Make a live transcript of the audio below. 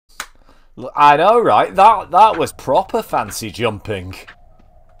Look, I know, right? That was proper fancy jumping.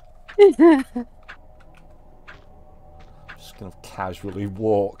 Just gonna casually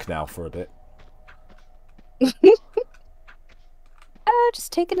walk now for a bit. Oh,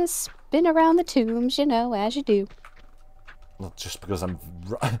 just taking a spin around the tombs, you know, as you do. Not just because I'm...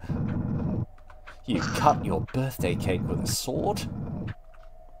 You cut your birthday cake with a sword?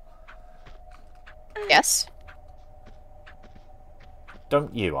 Yes.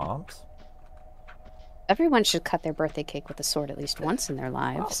 Don't you, Arms? Everyone should cut their birthday cake with a sword at least once in their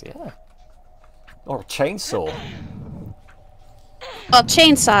lives. Oh, yeah. Or a chainsaw. Well,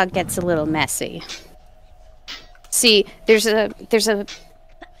 chainsaw gets a little messy. See, there's a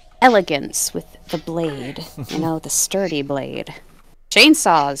elegance with the blade, you know, the sturdy blade.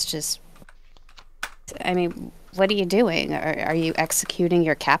 Chainsaw is just... I mean, what are you doing? Are you executing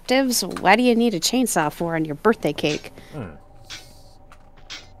your captives? Why do you need a chainsaw for on your birthday cake?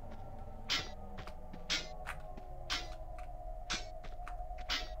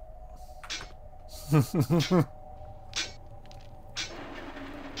 Plus,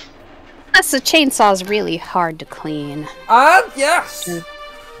 the chainsaw is really hard to clean. And yes!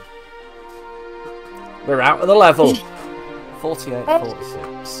 We're out of the level. 48,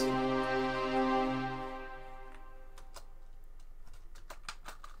 46.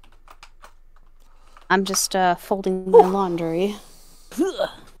 I'm just folding my laundry.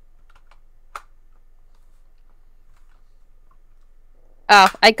 Oh,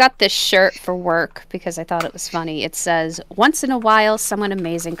 I got this shirt for work because I thought it was funny. It says, "Once in a while, someone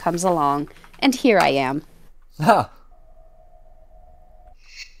amazing comes along, and here I am." Ha!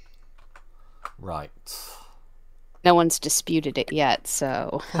 Right. No one's disputed it yet,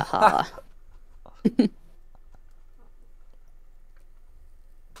 so haha.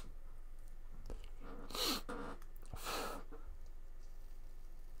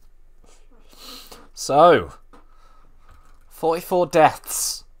 So, 44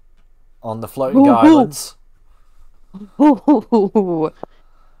 deaths on the floating islands. Ooh.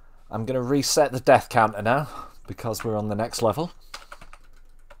 I'm going to reset the death counter now because we're on the next level.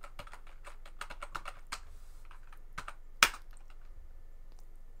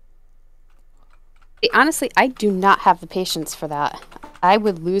 Honestly, I do not have the patience for that. I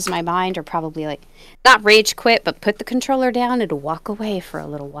would lose my mind or probably, like, not rage quit, but put the controller down and walk away for a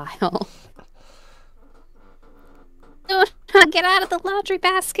little while. Get out of the laundry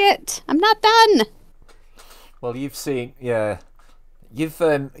basket! I'm not done! Well, you've seen, yeah,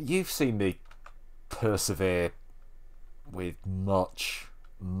 you've seen me persevere with much,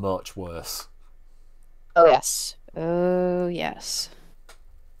 much worse. Oh, yes. Oh, yes.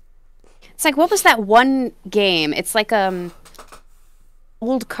 It's like, what was that one game? It's like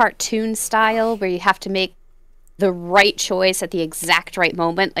old cartoon style where you have to make the right choice at the exact right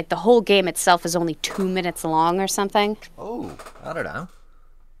moment. Like the whole game itself is only 2 minutes long or something. Oh, I don't know.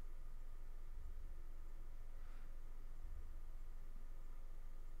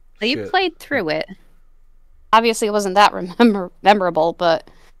 You played through it. Obviously, it wasn't that memorable,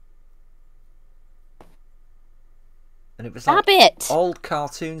 but And it was stop like it. Old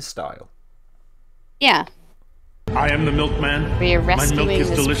cartoon style. Yeah. I am the milkman. Where you're My milk rescuing is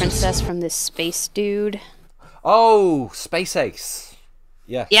this delicious. princess from this space dude. Oh, Space Ace.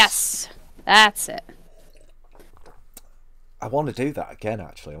 Yes. Yes, that's it. I want to do that again,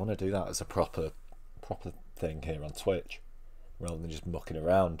 actually. I want to do that as a proper thing here on Twitch, rather than just mucking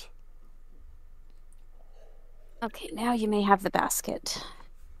around. Okay, now you may have the basket.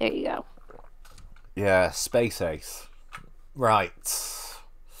 There you go. Yeah, Space Ace. Right.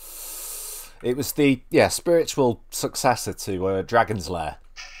 It was the, spiritual successor to Dragon's Lair.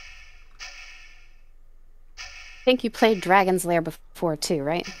 I think you played Dragon's Lair before too,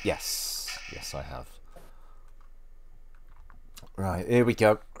 right? Yes. Yes, I have. Right, here we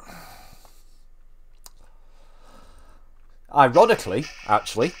go. Ironically,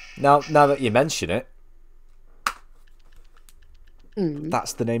 actually, now that you mention it,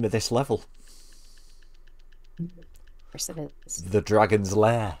 that's the name of this level. Of course it is. The Dragon's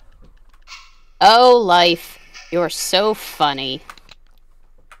Lair. Oh, life. You're so funny.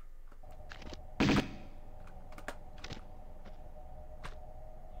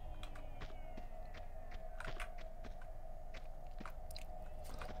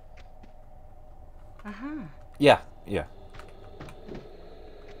 Yeah.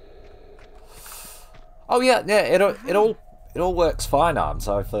 Oh yeah. It all works fine, Arms.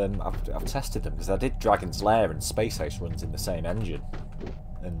 I've tested them because I did Dragon's Lair and Space Ace runs in the same engine,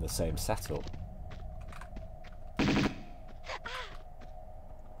 in the same setup.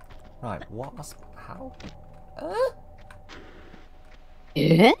 Right. How?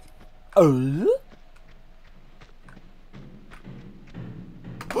 Eh? Oh?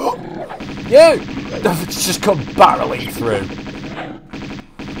 You! It's just come barreling through.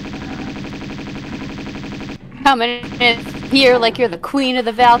 Coming in here like you're the queen of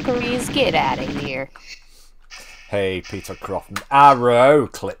the Valkyries. Get out of here. Hey, Peter Crofton. Arrow,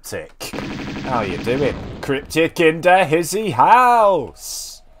 Cryptic. How you doing? Cryptic in the hizzy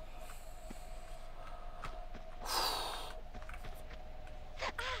house.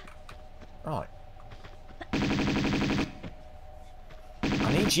 Right.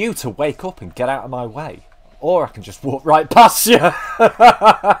 I need you to wake up and get out of my way. Or I can just walk right past you.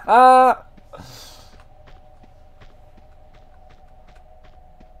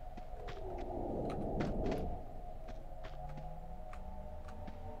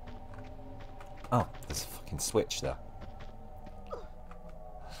 Oh, there's a fucking switch there.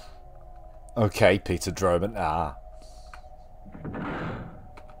 Okay, Peter Droman. Ah.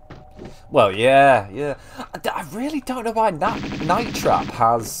 Well, yeah. I really don't know why Night Trap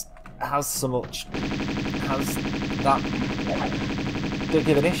has so much, has that big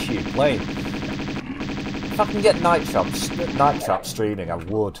of an issue playing. If I can get Night Trap streaming, I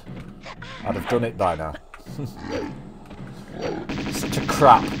would. I'd have done it by now. Such a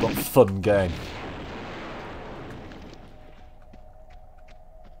crap but fun game.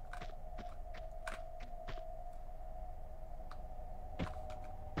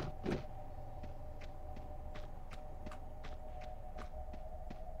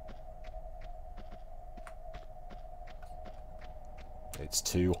 It's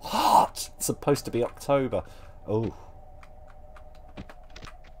too hot! It's supposed to be October. Oh.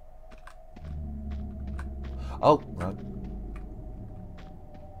 Oh, right.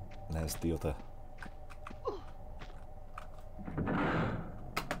 There's the other. I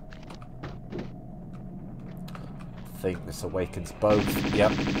think this awakens both.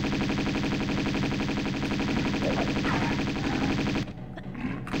 Yep.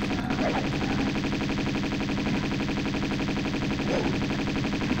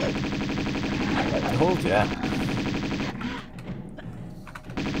 Oh, yeah.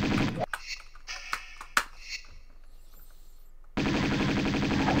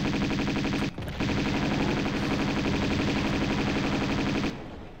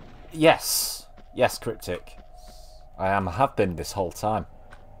 Yes. Yes, Cryptic. I have been this whole time.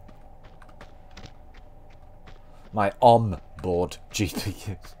 My on-board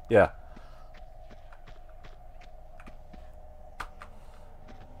GPU. Yeah.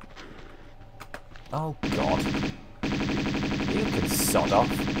 Oh, God. You can sod off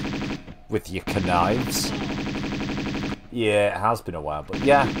with your knives. Yeah, it has been a while, but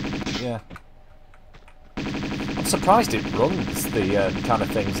yeah. I'm surprised it runs the kind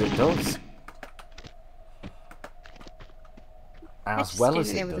of things it does. As well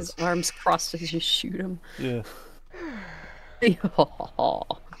as it there does. with his arms crossed as you shoot him. Yeah.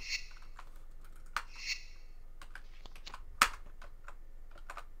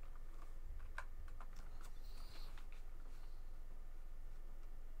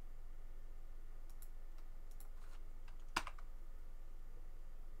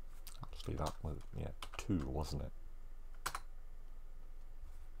 Actually, that was, yeah, 2, wasn't it?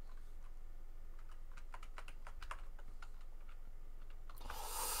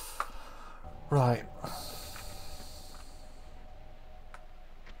 Right.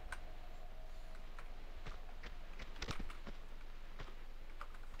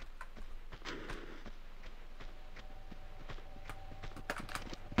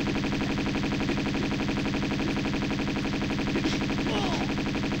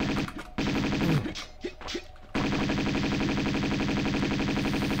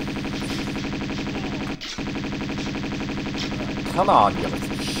 Come on, you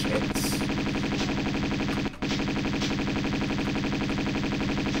little shits.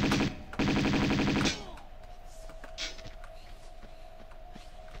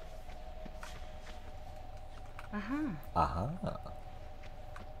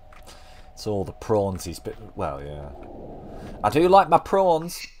 It's all the prawns he's bit. Well, yeah. I do like my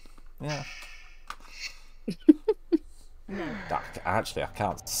prawns. Yeah. Actually, I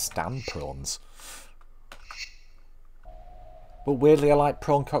can't stand prawns. But weirdly, I like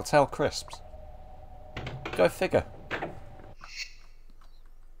prawn cocktail crisps. Go figure.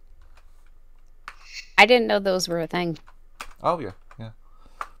 I didn't know those were a thing. Oh, yeah.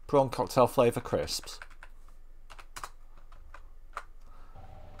 Prawn cocktail flavour crisps.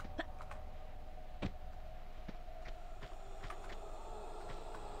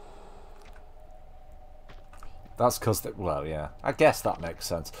 That's because, well, yeah. I guess that makes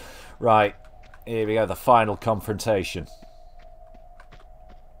sense. Right. Here we go, the final confrontation.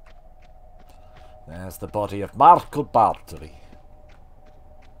 There's the body of Marco Bartoli.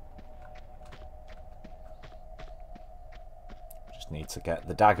 Just need to get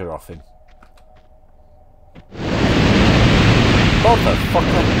the dagger off him.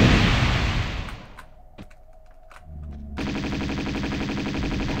 Motherfucker!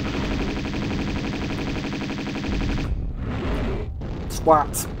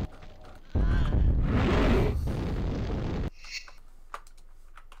 Swat!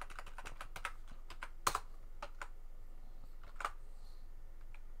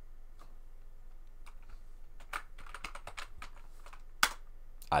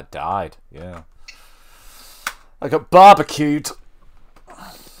 I died, yeah. I got barbecued.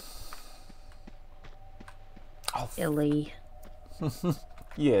 Oh, Silly.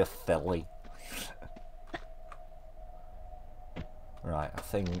 yeah, Philly. Right, I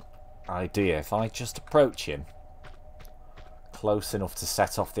think idea, if I just approach him close enough to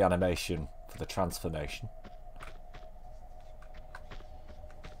set off the animation for the transformation.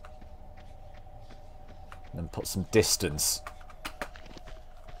 And then put some distance.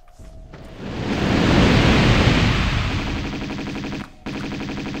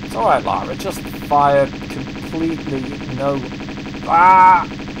 It's alright, Lara, just fire completely no... Ah!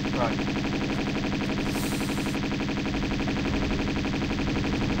 Right.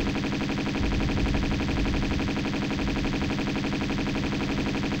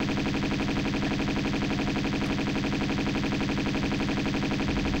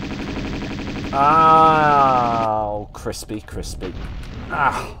 Oh, crispy, crispy.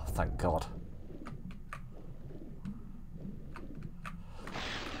 Ah, thank God.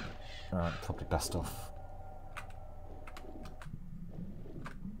 Right, probably best off.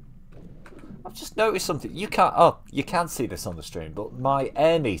 I've just noticed something. You can't. Oh, you can see this on the stream, but my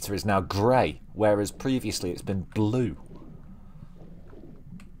air meter is now grey, whereas previously it's been blue.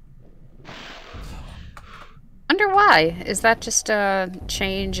 Wonder why? Is that just a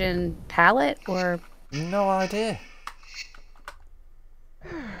change in palette, or? No idea.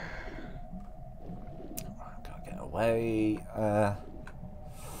 Gotta get away.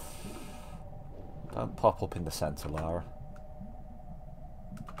 Don't pop up in the centre, Lara.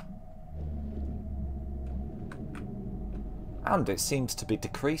 And it seems to be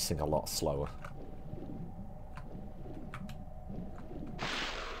decreasing a lot slower.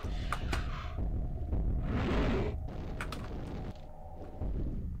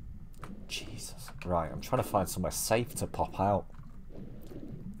 Jesus. Right, I'm trying to find somewhere safe to pop out.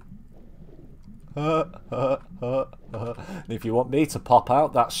 And if you want me to pop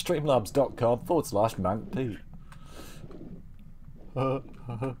out, that's streamlabs.com/MANCPETE.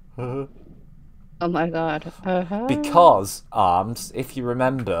 Oh my God. Because, Arms, if you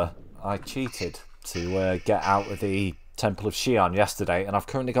remember, I cheated to get out of the Temple of Xi'an yesterday, and I've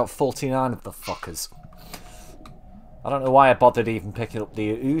currently got 49 of the fuckers. I don't know why I bothered even picking up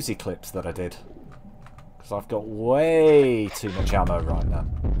the Uzi clips that I did. Because I've got way too much ammo right now.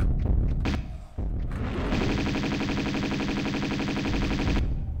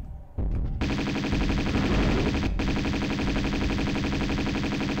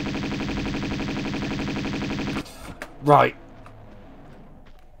 Right.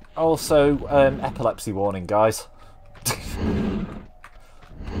 Also, epilepsy warning, guys.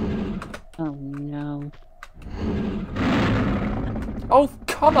 Oh no. Oh,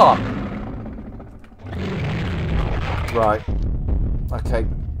 come on! Right. Okay.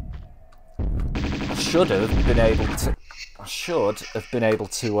 I should have been able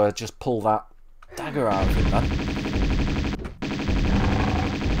to just pull that dagger out of him, man.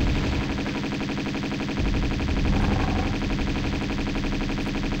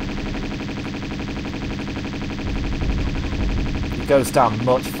 It goes down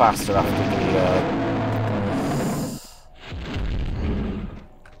much faster after the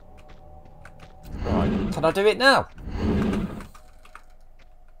Right, can I do it now?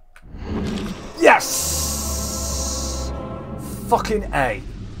 Yes! Fucking A.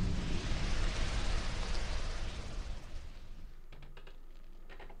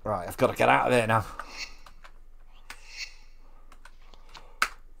 Right, I've got to get out of here now.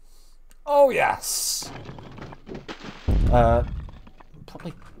 Oh, yes!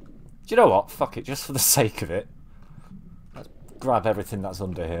 Probably... Do you know what? Fuck it, just for the sake of it. Let's grab everything that's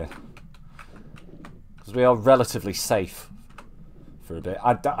under here. Because we are relatively safe for a bit.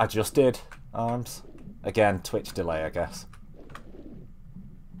 I just did, Arms. Again, Twitch delay, I guess.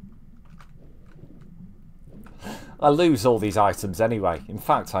 I lose all these items anyway. In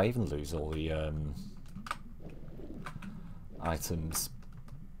fact, I even lose all the items.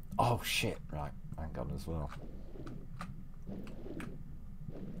 Oh shit, right, hang on as well.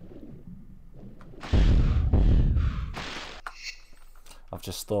 I've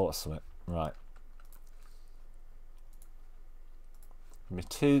just thought of something. Right. Give me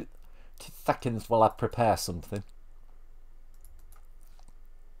two seconds while I prepare something.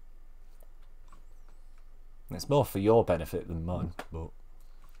 It's more for your benefit than mine, but...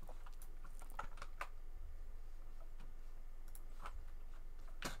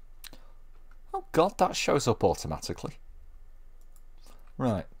 Oh god, that shows up automatically.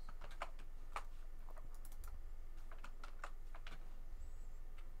 Right.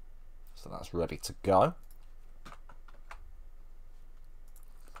 So that's ready to go.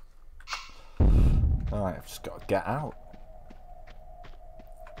 Alright, I've just got to get out.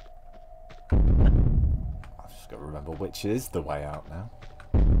 I've just got to remember which is the way out now.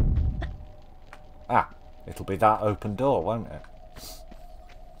 Ah, it'll be that open door, won't it?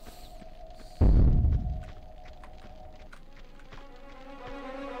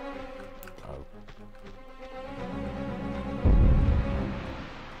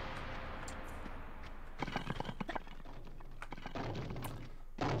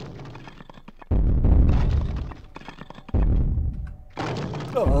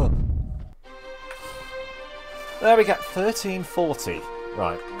 Oh. There we go, 1340.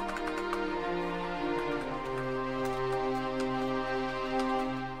 Right.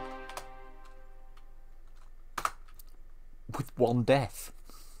 With one death.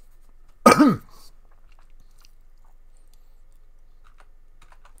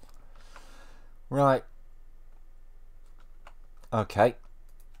 Right. Okay.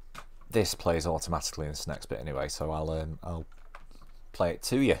 This plays automatically in this next bit anyway, so I'll play it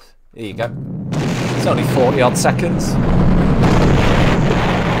to you. Here you go. It's only 40 odd seconds.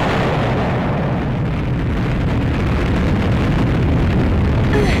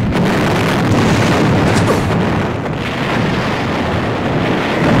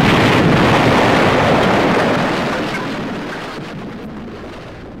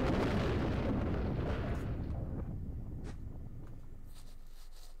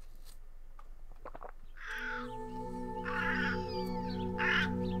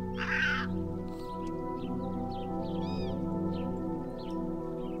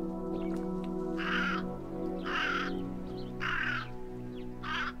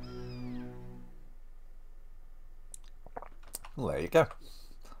 Well, there you go.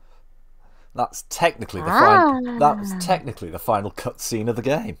 That's technically the final cutscene of the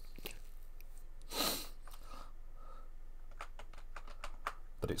game.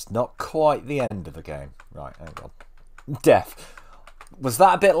 But it's not quite the end of the game. Right, hang on. Death. Was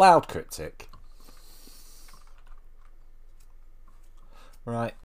that a bit loud, Cryptic? Right.